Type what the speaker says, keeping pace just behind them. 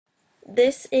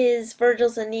This is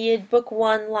Virgil's Aeneid, Book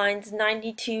 1, lines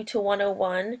 92 to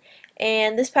 101,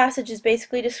 and this passage is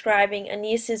basically describing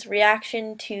Aeneas'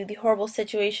 reaction to the horrible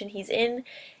situation he's in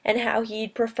and how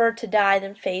he'd prefer to die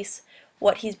than face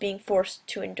what he's being forced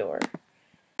to endure.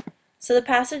 So the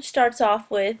passage starts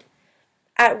off with,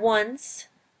 "At once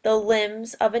the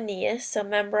limbs of Aeneas, so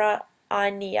membra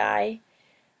Aenei,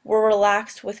 were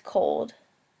relaxed with cold.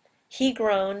 He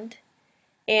groaned,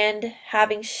 and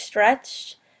having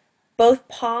stretched both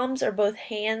palms or both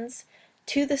hands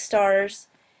to the stars,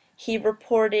 he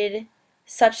reported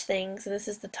such things," and this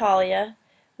is the Talia,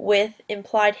 "with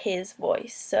implied his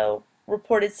voice." So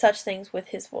reported such things with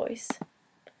his voice.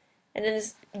 And then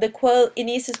the quote,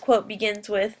 Aeneas' quote begins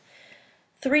with,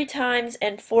 "3 times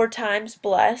and 4 times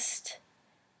blessed,"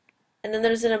 and then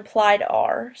there's an implied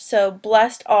are. So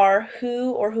blessed are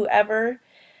who or whoever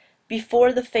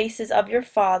before the faces of your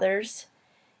fathers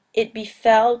it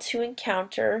befell to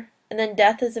encounter, and then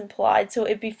death is implied, so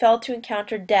it befell to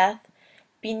encounter death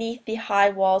beneath the high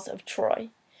walls of Troy.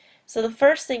 So the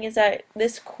first thing is that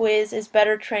this quiz is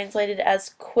better translated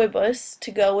as quibus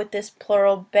to go with this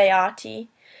plural beati,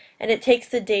 and it takes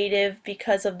the dative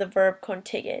because of the verb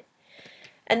contigit.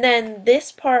 And then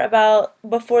this part about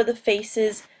before the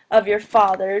faces of your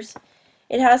fathers,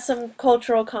 it has some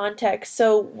cultural context.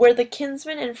 So where the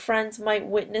kinsmen and friends might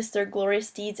witness their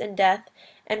glorious deeds in death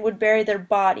and would bury their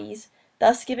bodies,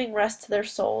 thus giving rest to their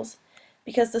souls,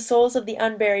 because the souls of the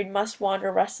unburied must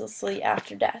wander restlessly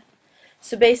after death.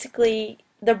 So basically,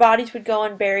 their bodies would go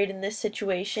unburied in this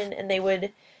situation, and they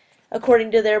would,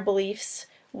 according to their beliefs,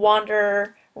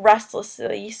 wander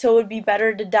restlessly. So it would be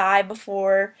better to die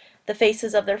before the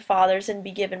faces of their fathers and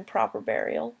be given proper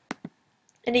burial.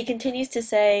 And he continues to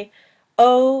say,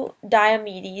 "O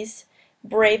Diomedes,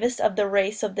 bravest of the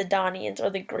race of the Daunians," or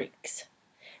the Greeks.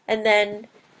 And then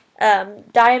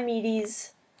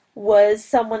Diomedes was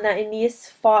someone that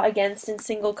Aeneas fought against in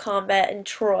single combat in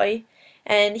Troy,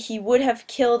 and he would have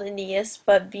killed Aeneas,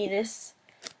 but Venus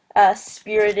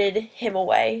spirited him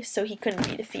away, so he couldn't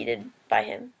be defeated by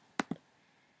him.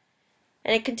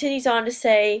 And it continues on to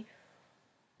say,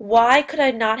 "Why could I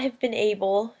not have been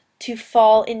able to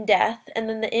fall in death?" And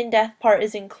then the in death part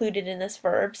is included in this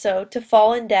verb, so to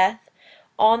fall in death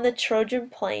on the Trojan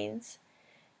plains,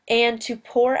 and to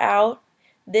pour out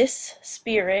this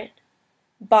spirit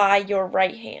by your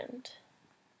right hand.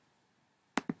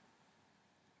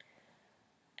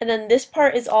 And then this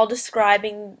part is all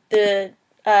describing the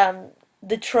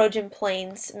Trojan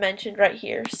plains mentioned right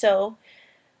here. So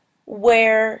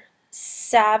where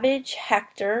savage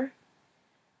Hector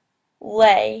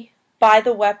lay by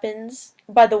the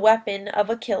weapon of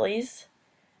Achilles,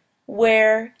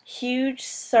 where huge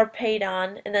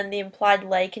Sarpedon, and then the implied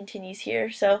lay continues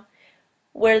here, so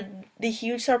where the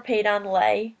huge Sarpedon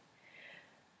lay,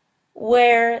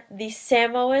 where the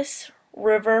Simois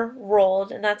river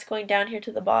rolled, and that's going down here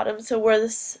to the bottom, so where the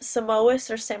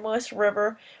Simois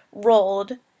river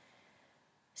rolled,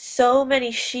 so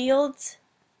many shields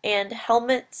and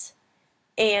helmets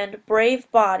and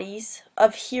brave bodies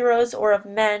of heroes or of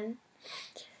men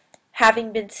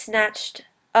having been snatched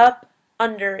up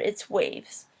under its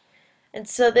waves." And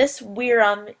so this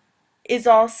virum is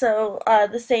also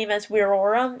the same as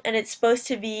virorum, and it's supposed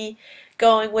to be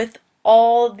going with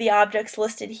all the objects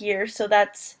listed here. So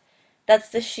that's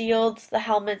the shields, the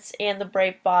helmets, and the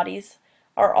brave bodies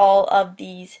are all of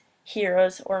these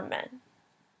heroes or men.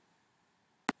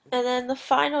 And then the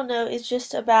final note is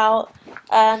just about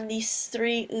these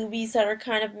 3 ubis that are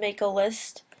kind of make a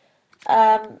list.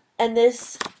 And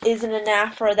this is an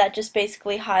anaphora that just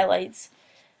basically highlights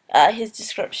his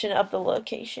description of the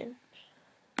location.